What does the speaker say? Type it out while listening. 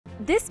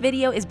This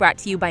video is brought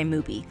to you by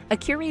MUBI, a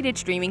curated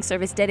streaming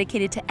service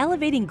dedicated to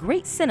elevating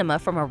great cinema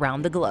from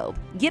around the globe.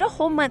 Get a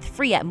whole month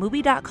free at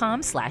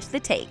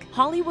MUBI.com/thetake.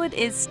 Hollywood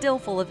is still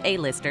full of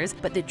A-listers,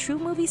 but the true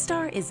movie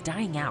star is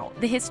dying out.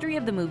 The history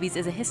of the movies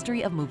is a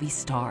history of movie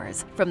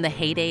stars. From the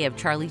heyday of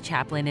Charlie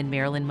Chaplin and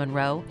Marilyn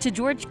Monroe to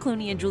George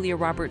Clooney and Julia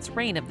Roberts'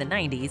 reign of the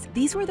 90s,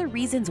 these were the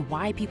reasons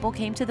why people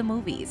came to the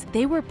movies.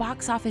 They were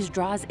box office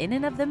draws in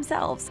and of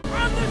themselves.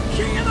 I'm the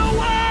king of the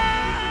world!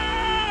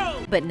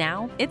 But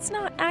now, it's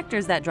not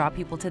actors that draw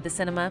people to the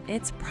cinema,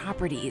 it's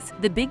properties.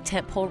 The big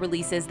tentpole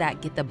releases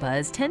that get the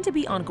buzz tend to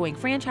be ongoing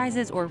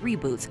franchises or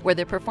reboots, where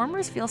the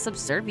performers feel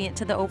subservient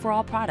to the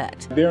overall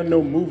product. There are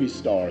no movie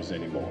stars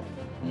anymore.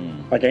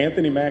 Like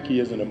Anthony Mackie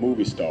isn't a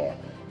movie star.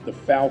 The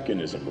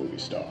Falcon is a movie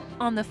star.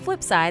 On the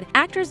flip side,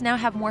 actors now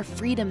have more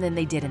freedom than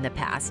they did in the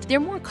past. They're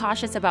more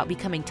cautious about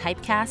becoming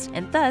typecast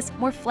and thus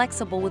more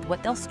flexible with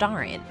what they'll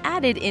star in.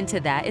 Added into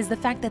that is the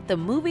fact that the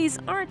movies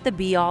aren't the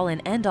be-all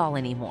and end-all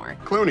anymore.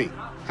 Clooney,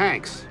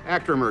 Hanks,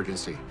 actor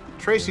emergency.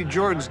 Tracy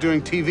Jordan's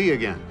doing TV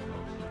again.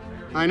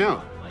 I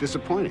know,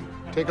 disappointing.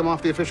 Take them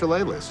off the official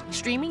A-list.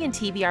 Streaming and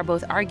TV are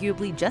both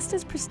arguably just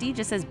as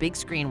prestigious as big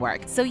screen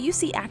work, so you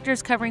see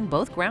actors covering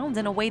both grounds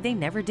in a way they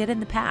never did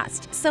in the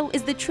past. So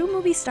is the true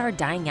movie star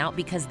dying out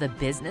because the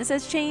business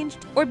has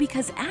changed, or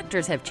because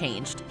actors have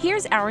changed?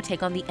 Here's our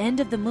take on the end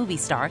of the movie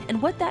star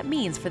and what that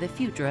means for the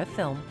future of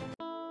film.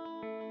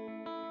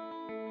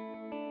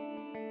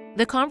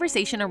 The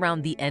conversation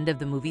around the end of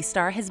the movie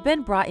star has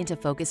been brought into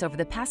focus over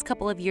the past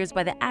couple of years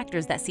by the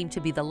actors that seem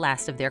to be the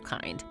last of their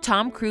kind.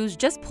 Tom Cruise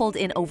just pulled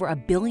in over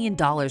 $1 billion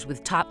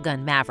with Top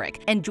Gun: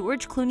 Maverick, and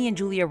George Clooney and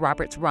Julia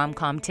Roberts'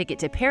 rom-com Ticket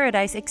to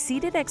Paradise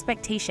exceeded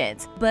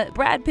expectations. But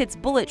Brad Pitt's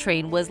Bullet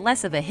Train was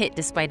less of a hit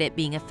despite it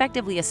being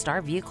effectively a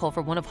star vehicle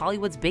for one of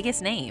Hollywood's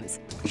biggest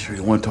names. You sure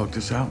you want to talk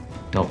this out?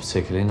 Not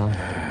particularly, no.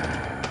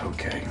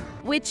 Okay.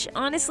 Which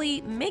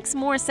honestly makes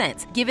more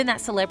sense, given that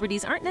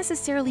celebrities aren't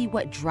necessarily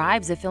what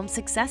drives a film's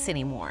success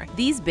anymore.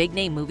 These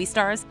big-name movie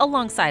stars,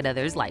 alongside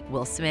others like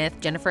Will Smith,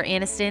 Jennifer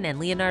Aniston, and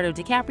Leonardo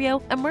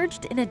DiCaprio,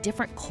 emerged in a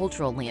different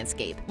cultural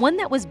landscape, one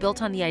that was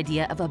built on the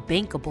idea of a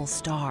bankable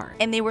star.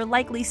 And they were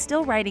likely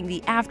still riding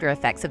the after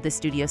effects of the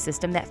studio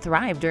system that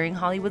thrived during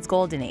Hollywood's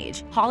golden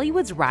age.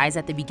 Hollywood's rise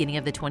at the beginning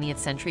of the 20th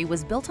century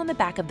was built on the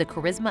back of the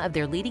charisma of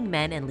their leading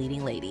men and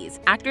leading ladies.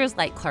 Actors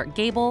like Clark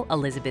Gable,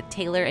 Elizabeth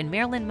Taylor, and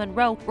Marilyn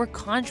Monroe were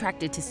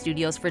contracted to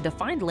studios for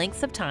defined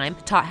lengths of time,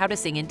 taught how to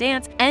sing and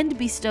dance, and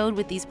bestowed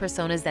with these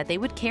personas that they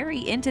would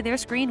carry into their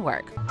screen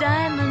work.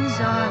 Diamonds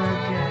are a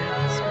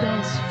girl's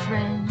best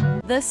friend.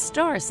 The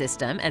star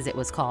system, as it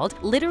was called,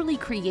 literally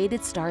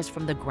created stars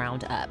from the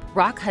ground up.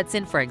 Rock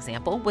Hudson, for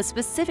example, was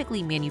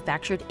specifically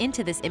manufactured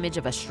into this image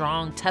of a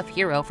strong, tough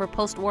hero for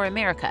post-war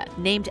America,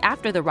 named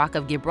after the Rock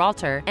of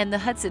Gibraltar and the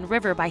Hudson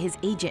River by his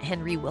agent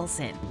Henry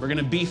Wilson. We're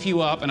gonna beef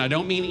you up, and I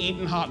don't mean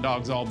eating hot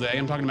dogs all day.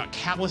 I'm talking about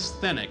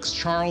calisthenics,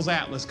 Charles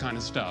Atlas kind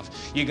of stuff.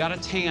 You got a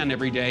tan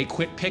every day,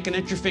 quit picking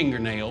at your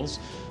fingernails.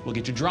 We'll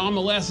get you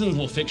drama lessons,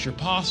 we'll fix your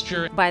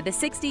posture. By the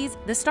 60s,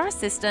 the star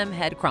system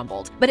had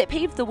crumbled, but it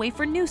paved the way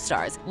for new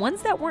stars,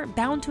 ones that weren't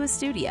bound to a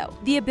studio.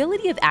 The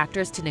ability of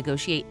actors to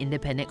negotiate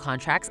independent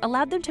contracts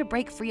allowed them to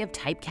break free of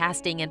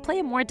typecasting and play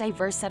a more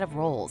diverse set of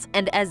roles.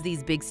 And as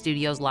these big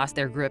studios lost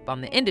their grip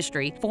on the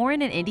industry,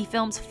 foreign and indie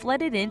films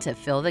flooded in to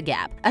fill the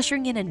gap,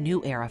 ushering in a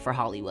new era for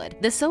Hollywood.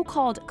 The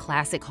so-called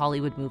classic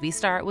Hollywood movie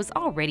star was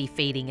already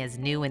fading as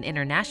new and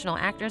international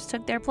actors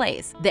took their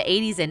place. The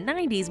 80s and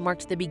 90s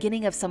marked the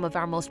beginning of some of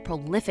our most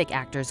prolific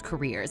actors'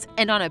 careers.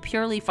 And on a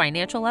purely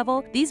financial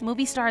level, these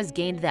movie stars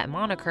gained that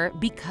moniker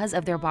because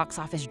of their box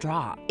office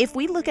draw. If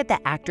we look at the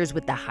actors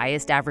with the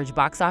highest average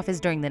box office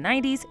during the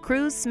 90s,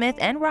 Cruise, Smith,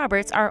 and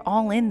Roberts are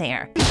all in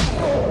there.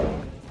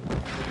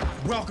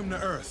 Welcome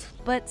to Earth.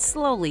 But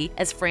slowly,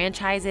 as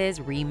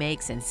franchises,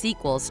 remakes, and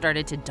sequels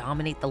started to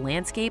dominate the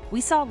landscape, we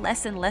saw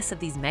less and less of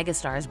these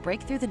megastars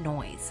break through the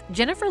noise.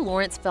 Jennifer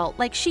Lawrence felt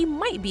like she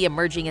might be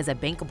emerging as a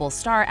bankable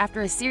star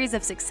after a series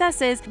of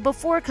successes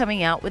before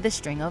coming out with a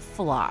string of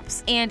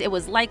flops, and it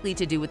was likely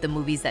to do with the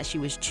movies that she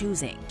was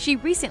choosing. She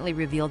recently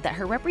revealed that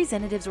her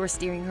representatives were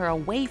steering her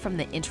away from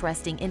the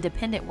interesting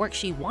independent work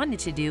she wanted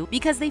to do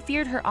because they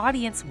feared her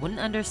audience wouldn't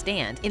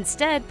understand,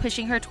 instead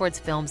pushing her towards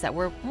films that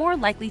were more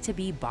likely to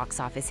be box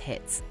office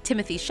hits.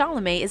 Timothée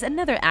Chalamet is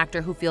another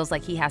actor who feels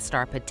like he has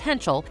star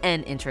potential,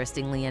 and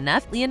interestingly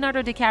enough,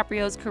 Leonardo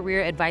DiCaprio's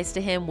career advice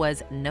to him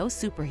was no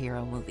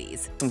superhero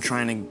movies. I'm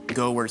trying to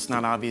go where it's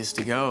not obvious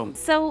to go.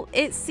 So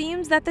it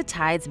seems that the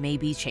tides may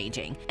be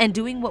changing, and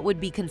doing what would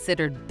be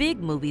considered big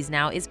movies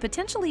now is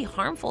potentially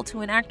harmful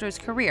to an actor's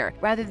career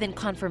rather than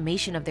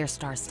confirmation of their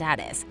star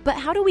status. But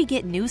how do we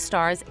get new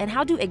stars, and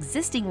how do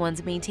existing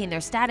ones maintain their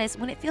status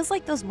when it feels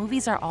like those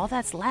movies are all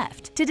that's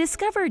left? To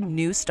discover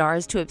new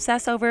stars to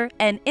obsess over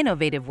and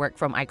innovative work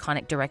from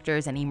iconic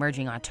directors and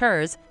emerging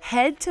auteurs,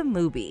 head to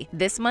MUBI.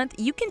 This month,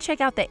 you can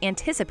check out the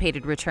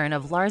anticipated return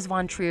of Lars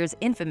von Trier's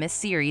infamous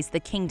series, The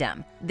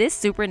Kingdom. This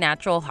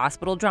supernatural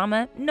hospital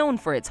drama, known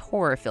for its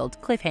horror-filled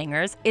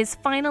cliffhangers, is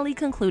finally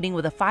concluding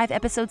with a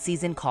 5-episode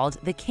season called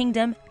The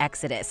Kingdom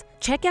Exodus.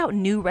 Check out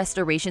new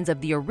restorations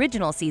of the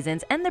original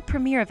seasons and the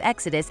premiere of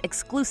Exodus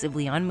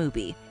exclusively on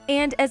MUBI.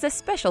 And as a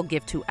special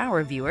gift to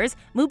our viewers,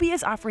 MUBI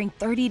is offering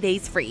 30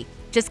 days free.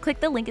 Just click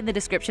the link in the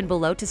description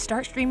below to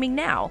start streaming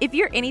now. If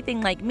you're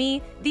anything like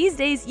me, these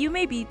days you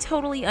may be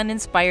totally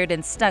uninspired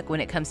and stuck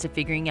when it comes to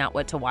figuring out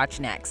what to watch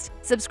next.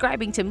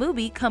 Subscribing to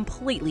MUBI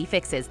completely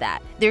fixes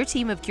that. Their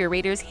team of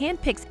curators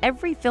handpicks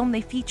every film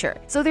they feature,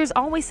 so there's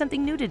always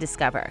something new to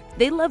discover.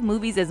 They love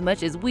movies as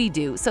much as we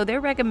do, so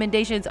their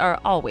recommendations are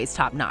always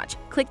top-notch.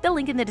 Click the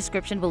link in the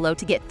description below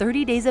to get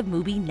 30 days of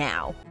MUBI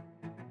now.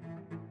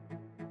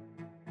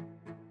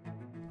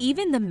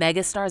 Even the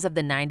megastars of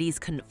the 90s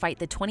couldn't fight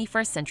the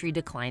 21st century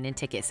decline in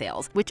ticket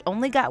sales, which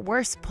only got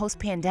worse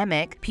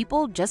post-pandemic.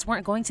 People just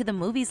weren't going to the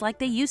movies like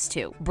they used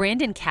to.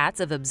 Brandon Katz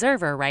of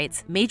Observer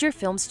writes, "Major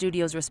film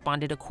studios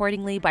responded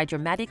accordingly by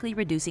dramatically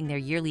reducing their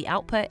yearly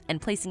output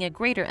and placing a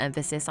greater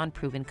emphasis on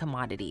proven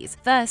commodities.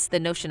 Thus, the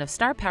notion of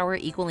star power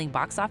equaling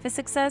box office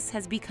success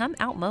has become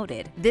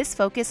outmoded." This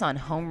focus on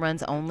home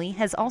runs only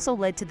has also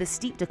led to the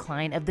steep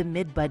decline of the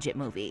mid-budget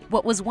movie,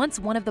 what was once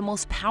one of the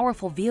most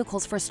powerful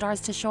vehicles for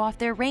stars to show off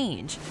their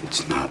range.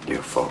 It's not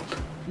your fault.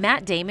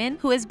 Matt Damon,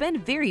 who has been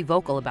very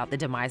vocal about the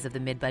demise of the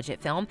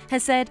mid-budget film,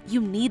 has said,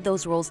 "You need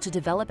those roles to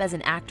develop as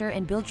an actor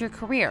and build your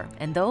career,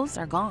 and those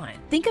are gone."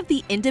 Think of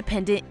the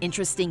independent,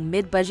 interesting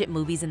mid-budget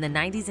movies in the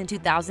 90s and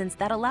 2000s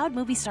that allowed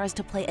movie stars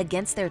to play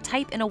against their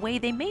type in a way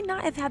they may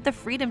not have had the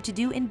freedom to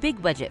do in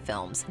big-budget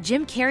films.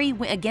 Jim Carrey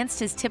went against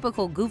his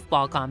typical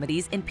goofball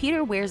comedies in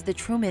Peter Weir's The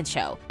Truman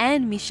Show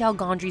and Michel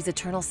Gondry's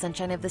Eternal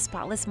Sunshine of the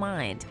Spotless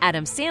Mind.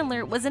 Adam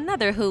Sandler was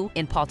another who,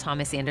 in Paul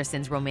Thomas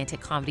Anderson's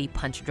romantic comedy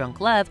Punch Drunk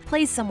Love,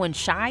 plays someone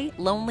shy,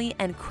 lonely,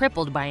 and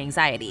crippled by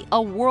anxiety,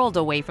 a world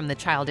away from the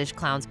childish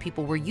clowns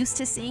people were used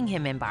to seeing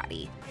him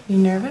embody. You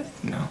nervous?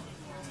 No.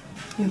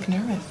 You look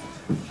nervous.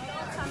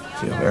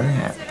 I feel very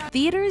happy.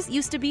 Theaters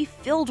used to be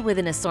filled with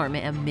an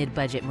assortment of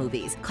mid-budget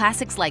movies.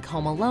 Classics like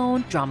Home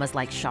Alone, dramas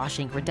like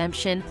Shawshank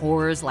Redemption,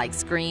 horrors like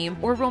Scream,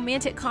 or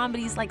romantic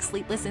comedies like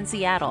Sleepless in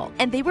Seattle.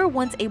 And they were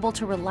once able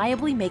to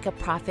reliably make a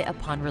profit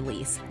upon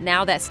release.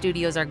 Now that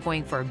studios are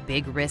going for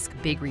big risk,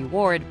 big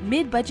reward,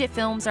 mid-budget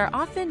films are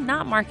often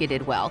not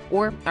marketed well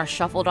or are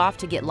shuffled off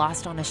to get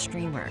lost on a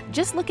streamer.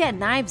 Just look at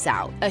Knives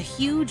Out, a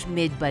huge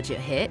mid-budget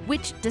hit,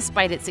 which,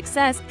 despite its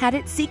success, had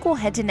its sequel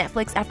head to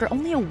Netflix after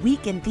only a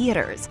week in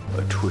theaters.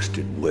 A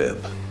twisted web.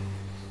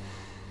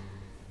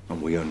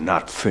 And we are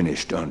not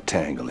finished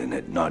untangling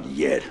it, not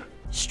yet.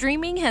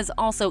 Streaming has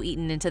also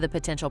eaten into the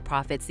potential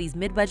profits these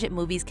mid-budget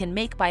movies can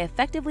make by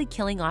effectively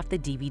killing off the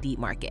DVD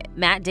market.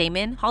 Matt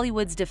Damon,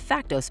 Hollywood's de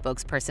facto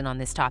spokesperson on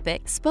this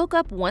topic, spoke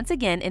up once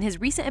again in his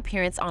recent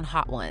appearance on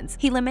Hot Ones.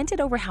 He lamented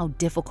over how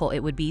difficult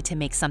it would be to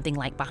make something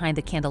like Behind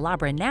the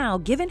Candelabra now,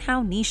 given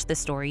how niche the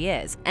story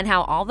is, and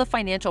how all the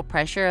financial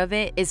pressure of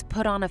it is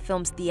put on a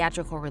film's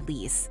theatrical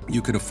release.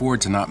 You could afford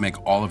to not make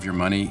all of your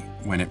money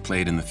when it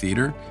played in the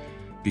theater,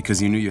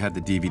 because you knew you had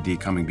the DVD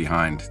coming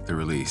behind the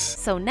release.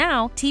 So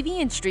now,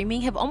 TV and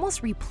streaming have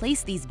almost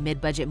replaced these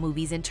mid-budget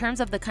movies in terms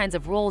of the kinds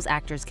of roles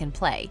actors can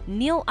play.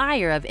 Neil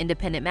Iyer of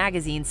Independent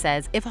Magazine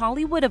says, if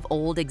Hollywood of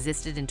old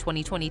existed in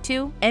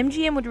 2022,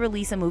 MGM would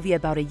release a movie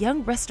about a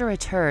young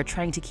restaurateur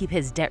trying to keep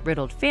his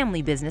debt-riddled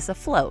family business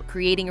afloat,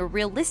 creating a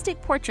realistic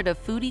portrait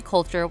of foodie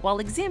culture while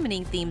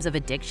examining themes of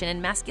addiction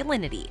and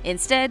masculinity.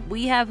 Instead,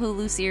 we have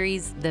Hulu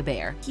series The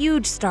Bear.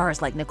 Huge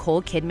stars like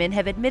Nicole Kidman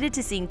have admitted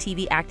to seeing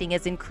TV acting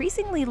as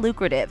increasingly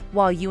lucrative,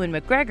 while Ewan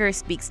McGregor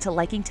speaks to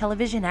liking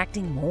television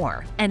acting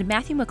more. And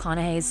Matthew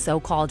McConaughey's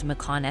so-called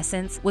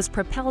McConaissance was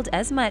propelled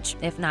as much,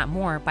 if not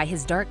more, by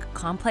his dark,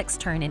 complex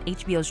turn in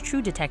HBO's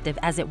True Detective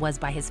as it was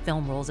by his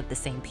film roles of the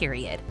same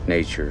period.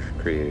 Nature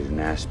created an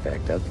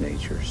aspect of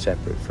nature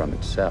separate from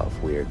itself.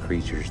 We are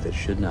creatures that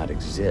should not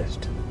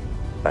exist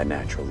by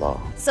natural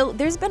law. So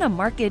there's been a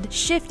marked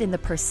shift in the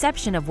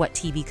perception of what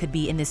TV could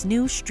be in this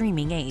new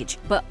streaming age.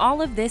 But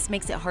all of this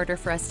makes it harder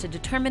for us to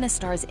determine a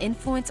star's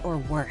influence or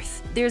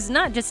worth. There's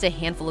not just a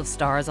handful of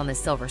stars on the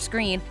silver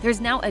screen,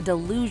 there's now a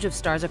deluge of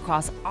stars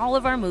across all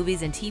of our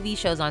movies and TV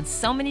shows on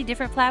so many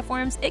different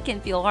platforms it can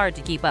feel hard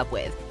to keep up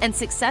with. And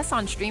success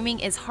on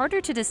streaming is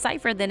harder to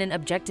decipher than an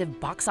objective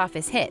box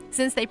office hit,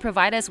 since they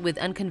provide us with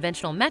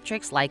unconventional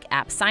metrics like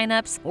app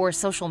signups or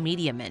social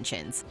media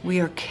mentions.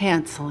 We are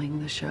canceling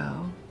the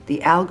show.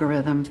 The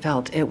algorithm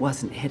felt it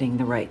wasn't hitting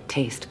the right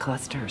taste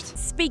clusters.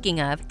 Speaking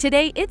of,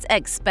 today it's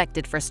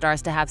expected for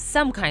stars to have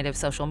some kind of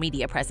social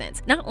media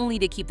presence, not only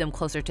to keep them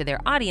closer to their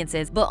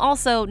audiences, but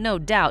also, no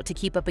doubt, to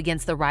keep up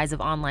against the rise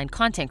of online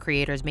content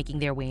creators making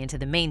their way into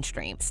the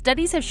mainstream.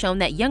 Studies have shown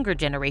that younger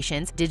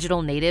generations,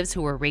 digital natives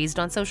who were raised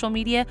on social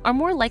media, are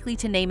more likely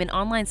to name an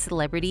online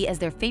celebrity as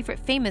their favorite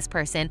famous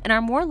person and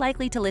are more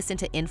likely to listen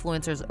to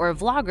influencers or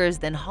vloggers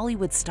than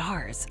Hollywood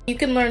stars. You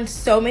can learn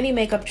so many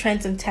makeup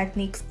trends and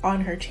techniques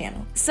on her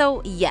channel.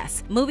 So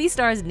yes, movie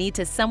stars need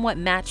to somewhat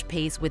match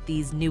pace with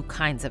these new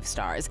kinds of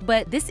stars,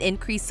 but this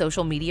increased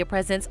social media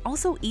presence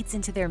also eats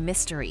into their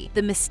mystery,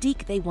 the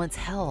mystique they once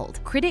held.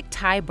 Critic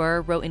Ty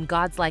Burr wrote in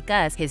Gods Like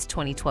Us, his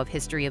 2012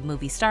 history of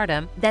movie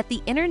stardom, that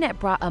the internet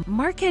brought a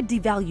marked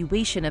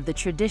devaluation of the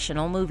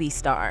traditional movie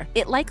star.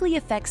 It likely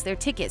affects their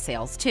ticket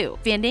sales too.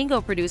 Fandango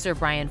producer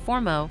Brian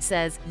Formo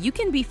says, "You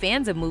can be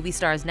fans of movie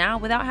stars now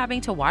without having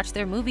to watch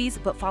their movies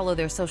but follow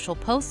their social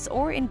posts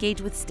or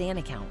engage with stan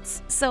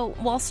accounts." So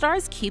while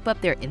stars keep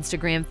up their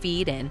Instagram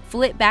feed and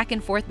flip back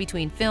and forth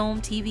between film,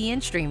 TV,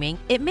 and streaming,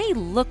 it may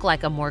look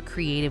like a more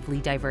creatively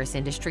diverse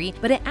industry,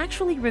 but it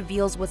actually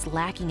reveals what's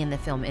lacking in the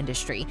film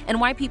industry and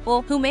why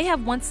people who may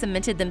have once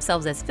cemented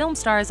themselves as film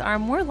stars are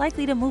more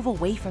likely to move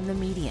away from the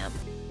medium.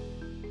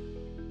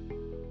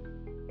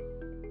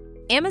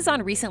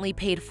 Amazon recently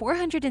paid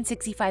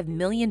 $465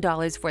 million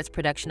for its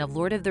production of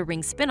Lord of the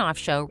Rings spin-off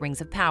show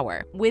Rings of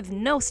Power, with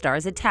no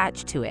stars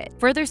attached to it,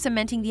 further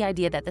cementing the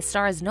idea that the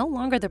star is no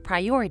longer the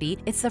priority,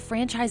 it's the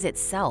franchise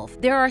itself.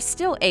 There are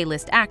still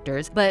A-list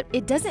actors, but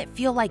it doesn't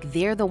feel like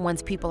they're the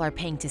ones people are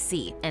paying to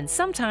see, and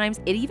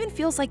sometimes it even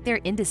feels like they're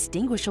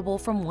indistinguishable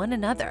from one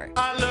another.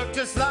 I look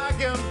just like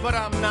him, but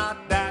I'm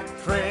not that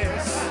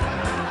Chris.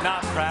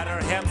 Not Pratt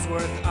or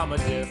Hemsworth, I'm a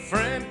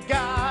different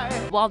guy.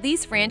 While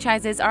these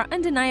franchises are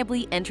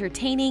undeniably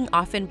entertaining,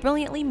 often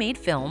brilliantly made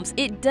films,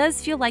 it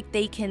does feel like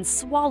they can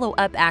swallow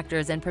up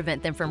actors and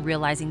prevent them from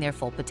realizing their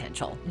full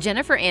potential.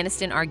 Jennifer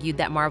Aniston argued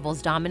that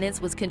Marvel's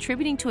dominance was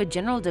contributing to a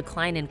general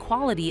decline in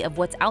quality of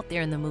what's out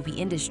there in the movie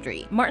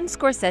industry. Martin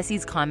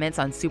Scorsese's comments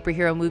on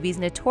superhero movies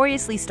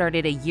notoriously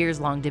started a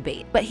years-long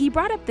debate, but he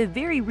brought up the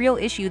very real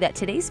issue that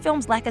today's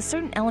films lack a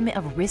certain element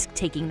of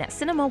risk-taking that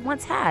cinema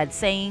once had,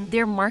 saying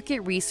they're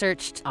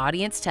market-researched,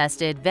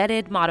 audience-tested,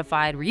 vetted,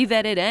 modified,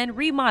 re-vetted, and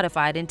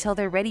remodified until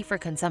they're ready for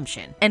consumption.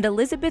 And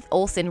Elizabeth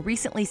Olsen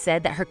recently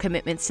said that her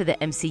commitments to the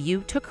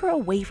MCU took her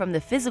away from the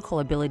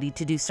physical ability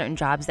to do certain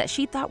jobs that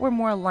she thought were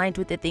more aligned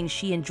with the things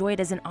she enjoyed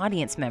as an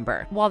audience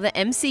member. While the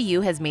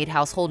MCU has made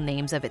household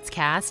names of its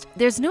cast,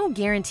 there's no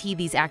guarantee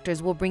these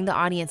actors will bring the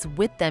audience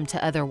with them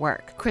to other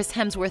work. Chris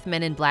Hemsworth's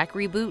Men in Black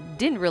reboot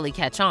didn't really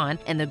catch on,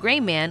 and The Gray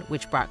Man,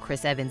 which brought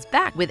Chris Evans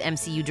back with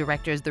MCU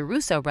directors the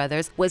Russo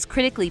brothers, was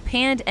critically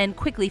panned and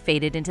quickly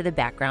faded into the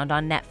background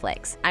on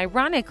Netflix.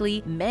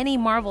 Ironically, many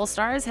Marvel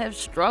stars have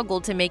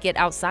struggled to make it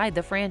outside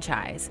the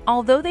franchise.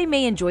 Although they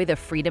may enjoy the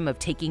freedom of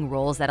taking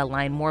roles that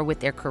align more with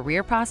their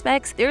career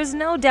prospects, there's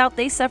no doubt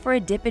they suffer a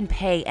dip in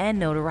pay and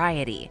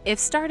notoriety. If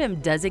stardom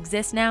does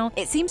exist now,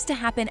 it seems to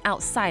happen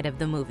outside of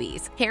the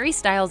movies. Harry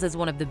Styles is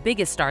one of the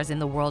biggest stars in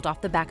the world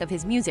off the back of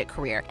his music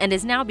career, and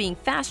is now being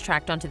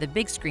fast-tracked onto the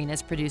big screen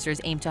as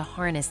producers aim to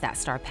harness that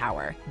star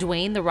power.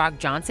 Dwayne "The Rock"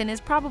 Johnson is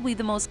probably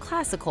the most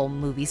classical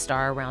movie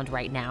star around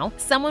right now,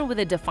 someone with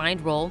a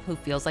defined role who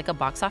feels like a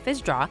box office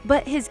draw,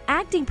 but his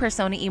acting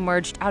persona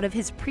emerged out of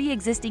his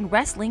pre-existing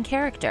wrestling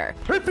character.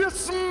 If you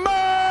smell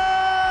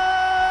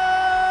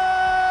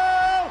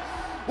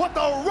what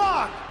The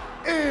Rock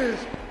is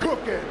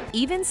cooking.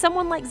 Even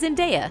someone like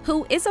Zendaya,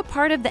 who is a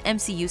part of the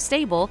MCU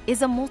stable,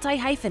 is a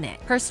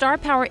multi-hyphenate. Her star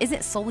power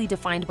isn't solely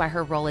defined by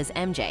her role as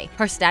MJ.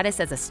 Her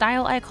status as a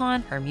style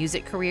icon, her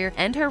music career,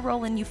 and her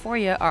role in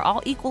Euphoria are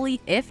all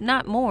equally, if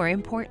not more,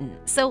 important.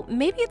 So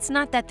maybe it's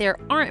not that there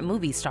aren't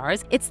movie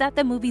stars, it's that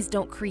the movies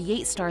don't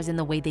create stars in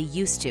the way they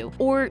used to,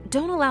 or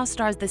don't allow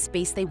stars the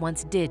space they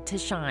once did to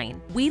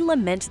shine. We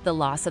lament the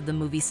loss of the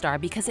movie star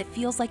because it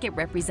feels like it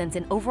represents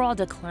an overall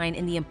decline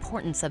in the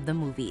importance of the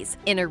movies.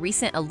 In a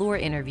recent Allure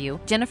interview,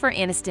 Jennifer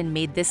Aniston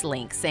made this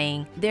link,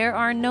 saying, "There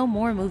are no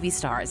more movie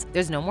stars.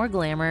 There's no more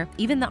glamour.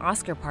 Even the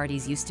Oscar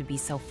parties used to be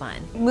so fun."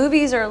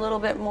 Movies are a little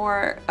bit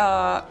more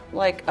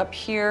like up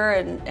here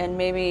and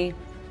maybe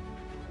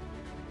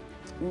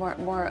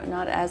more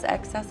not as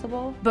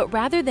accessible. But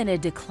rather than a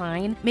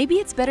decline, maybe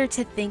it's better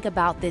to think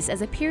about this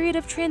as a period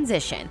of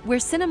transition, where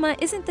cinema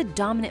isn't the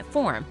dominant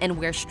form, and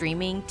where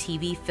streaming,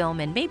 TV,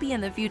 film, and maybe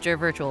in the future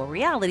virtual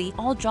reality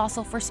all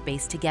jostle for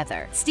space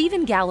together.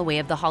 Stephen Galloway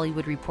of The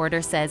Hollywood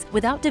Reporter says,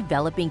 without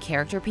developing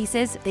character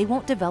pieces, they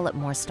won't develop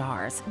more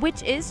stars.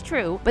 Which is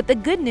true, but the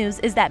good news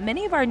is that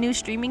many of our new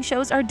streaming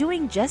shows are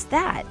doing just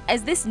that.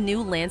 As this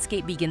new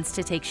landscape begins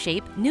to take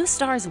shape, new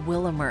stars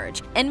will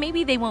emerge, and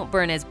maybe they won't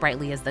burn as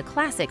brightly as the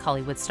classic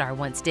Hollywood star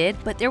once did,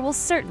 but there will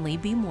certainly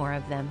be more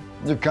of them.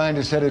 The kind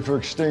is headed for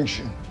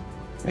extinction.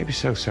 Maybe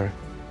so, sir,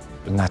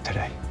 but not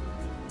today.